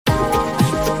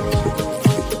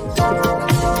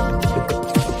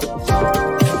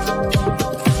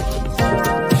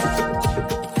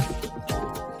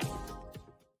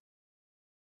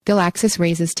Galaxis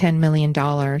raises $10 million,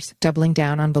 doubling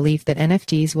down on belief that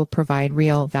NFTs will provide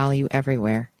real value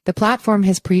everywhere. The platform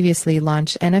has previously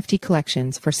launched NFT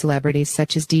collections for celebrities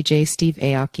such as DJ Steve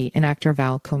Aoki and actor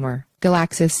Val Kilmer.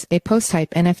 Galaxis, a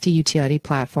post-hype NFT utility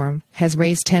platform, has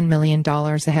raised $10 million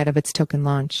ahead of its token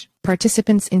launch.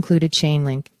 Participants included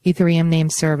Chainlink, Ethereum Name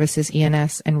Services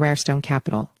ENS, and Rarestone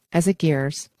Capital. As it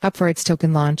gears up for its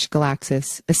token launch,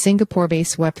 Galaxis, a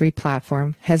Singapore-based Web3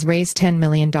 platform, has raised $10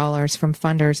 million from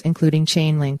funders including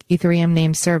Chainlink, Ethereum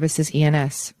Name Services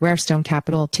ENS, Rarestone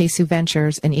Capital, Taisu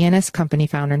Ventures and ENS company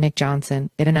founder Nick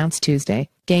Johnson, it announced Tuesday.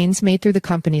 Gains made through the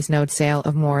company's node sale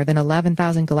of more than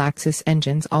 11,000 Galaxis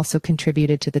Engines also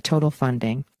contributed to the total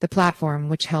funding. The platform,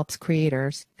 which helps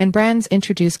creators and brands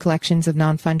introduce collections of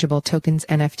non-fungible tokens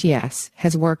 (NFTs),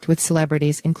 has worked with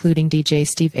celebrities including DJ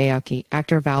Steve Aoki,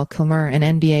 actor Val Kilmer and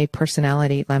NBA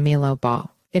personality LaMelo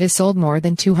Ball. It has sold more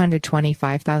than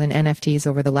 225,000 NFTs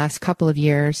over the last couple of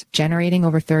years, generating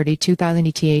over 32,000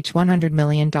 ETH $100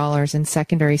 million in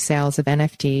secondary sales of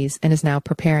NFTs, and is now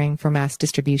preparing for mass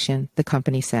distribution, the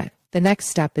company said. The next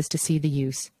step is to see the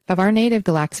use of our native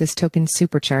Galaxis tokens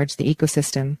supercharge the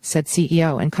ecosystem, said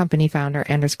CEO and company founder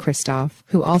Anders Christoph,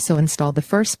 who also installed the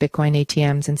first Bitcoin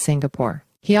ATMs in Singapore.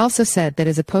 He also said that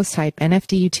as a post-hype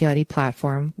NFT utility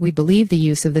platform, we believe the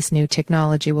use of this new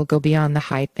technology will go beyond the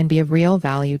hype and be of real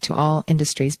value to all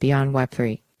industries beyond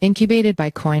Web3. Incubated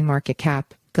by CoinMarketCap,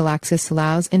 Galaxis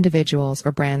allows individuals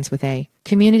or brands with a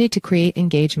community to create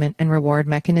engagement and reward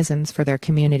mechanisms for their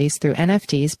communities through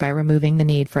NFTs by removing the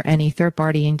need for any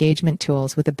third-party engagement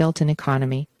tools with a built-in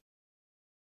economy.